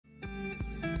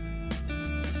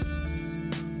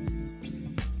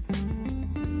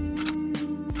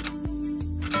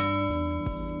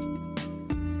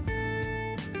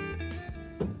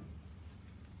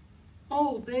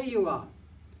there you are.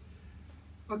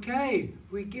 Okay,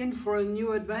 we're in for a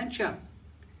new adventure.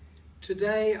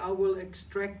 Today I will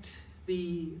extract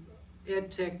the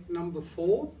AirTag number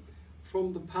 4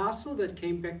 from the parcel that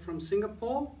came back from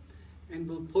Singapore, and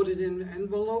we'll put it in an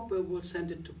envelope and we'll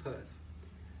send it to Perth.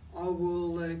 I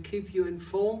will keep you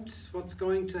informed what's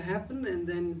going to happen, and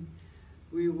then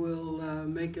we will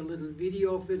make a little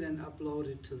video of it and upload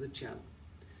it to the channel.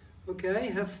 Okay,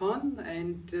 have fun,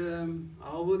 and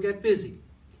I will get busy.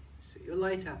 See you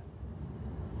later.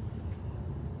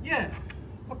 Yeah,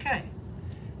 okay.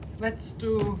 Let's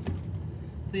do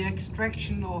the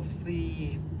extraction of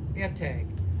the AirTag.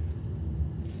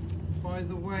 By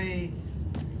the way,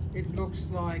 it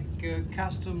looks like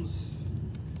customs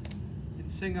in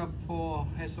Singapore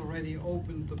has already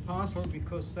opened the parcel,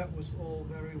 because that was all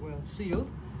very well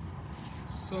sealed.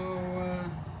 So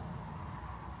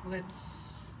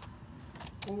let's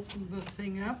open the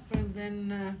thing up and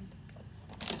then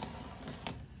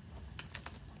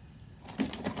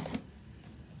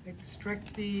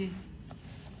extract the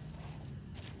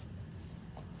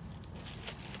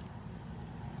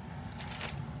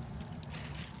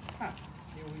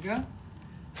here we go.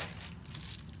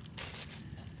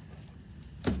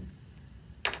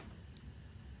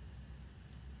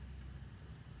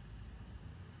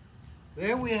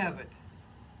 There we have it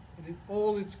in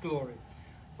all its glory.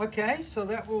 Okay, so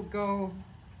that will go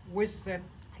with that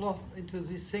cloth into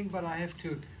this thing, but I have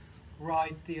to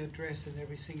write the address and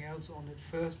everything else on it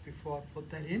first before I put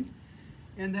that in,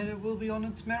 and then it will be on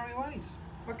its merry ways.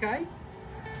 Okay,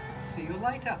 see you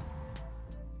later.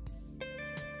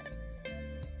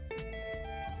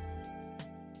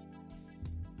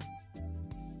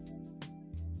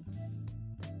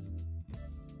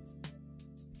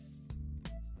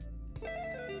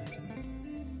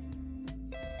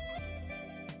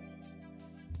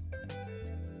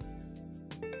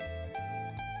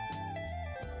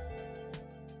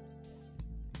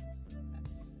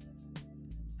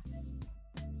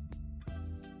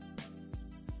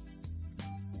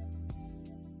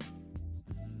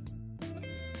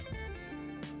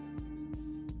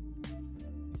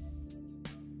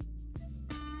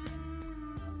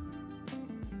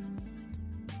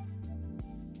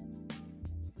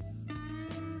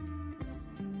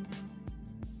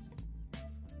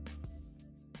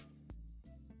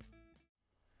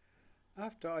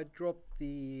 After I dropped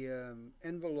the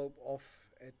envelope off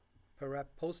at Perth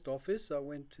post office, I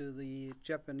went to the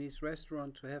Japanese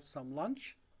restaurant to have some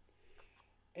lunch,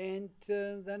 and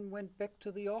then went back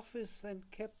to the office and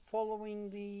kept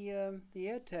following the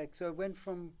AirTag. So I went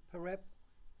from Perth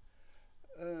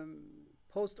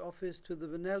post office to the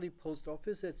Vanelli post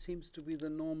office. That seems to be the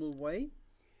normal way.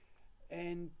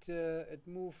 And it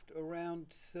moved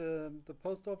around the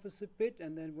post office a bit,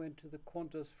 and then went to the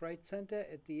Qantas Freight Center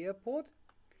at the airport,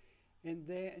 and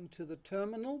there into the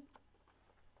terminal.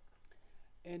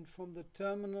 And from the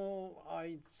terminal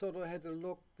I sort of had a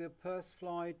look, the Perth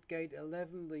flight, gate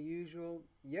 11, the usual.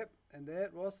 Yep, and there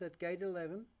it was at gate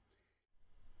 11.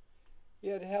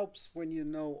 Yeah, it helps when you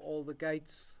know all the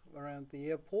gates around the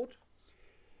airport.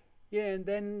 Yeah, and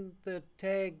then the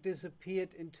tag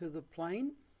disappeared into the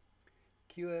plane,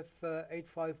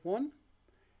 QF851,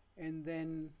 and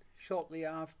then shortly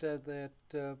after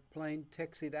that plane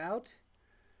taxied out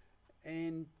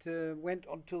and went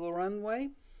onto the runway,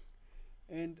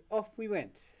 and off we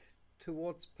went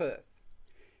towards Perth.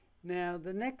 Now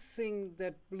the next thing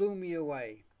that blew me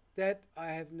away, that I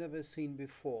have never seen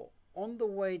before, on the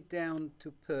way down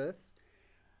to Perth,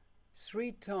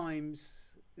 3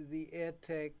 times the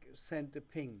AirTag sent a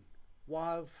ping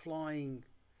while flying.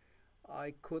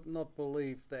 I could not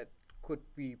believe that could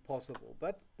be possible,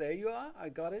 but there you are. I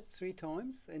got it 3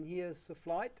 times, and here's the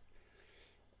flight.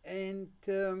 And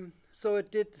so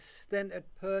it did then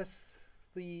at Perth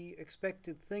the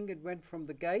expected thing. It went from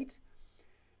the gate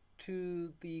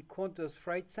to the Qantas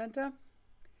Freight Center,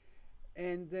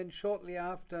 and then shortly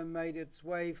after made its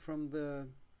way from the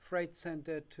Freight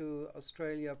Center to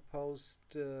Australia Post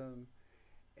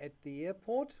at the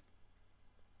airport.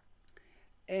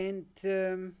 And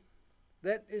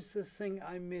that is the thing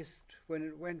I missed when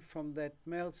it went from that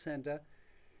mail center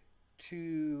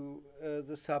to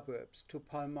the suburbs, to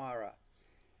Palmyra.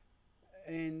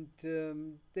 And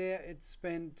there it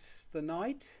spent the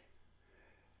night.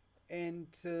 And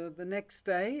the next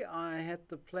day I had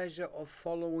the pleasure of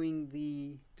following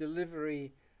the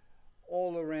delivery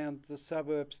all around the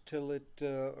suburbs till it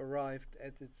arrived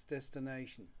at its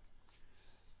destination.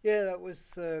 Yeah, that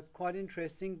was quite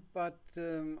interesting, but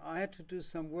I had to do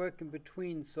some work in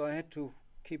between, so I had to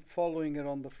keep following it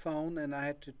on the phone, and I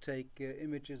had to take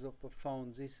images of the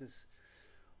phone. This is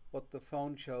what the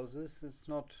phone shows us. It's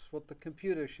not what the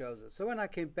computer shows us. So when I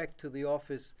came back to the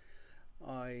office,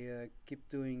 I kept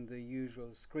doing the usual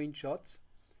screenshots,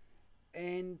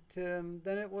 and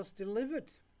then it was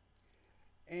delivered.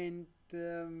 And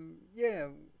yeah,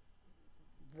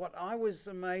 what I was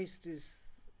amazed is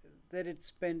that it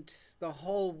spent the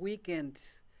whole weekend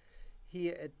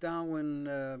here at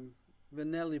Darwin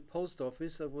Vanelli Post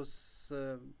Office. It was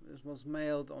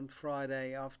mailed on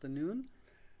Friday afternoon,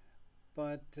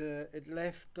 but it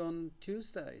left on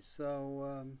Tuesday.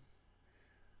 So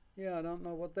yeah, I don't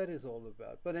know what that is all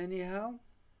about. But anyhow,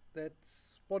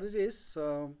 that's what it is.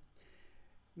 So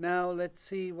now let's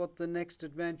see what the next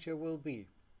adventure will be.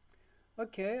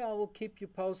 Okay, I will keep you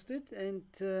posted,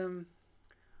 and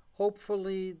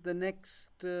hopefully the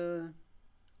next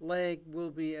leg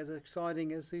will be as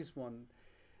exciting as this one.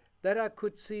 That I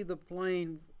could see the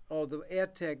plane or the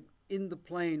AirTag in the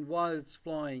plane while it's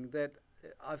flying, that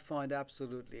I find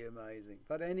absolutely amazing.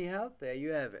 But anyhow, there you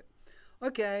have it.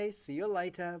 Okay, see you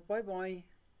later. Bye bye.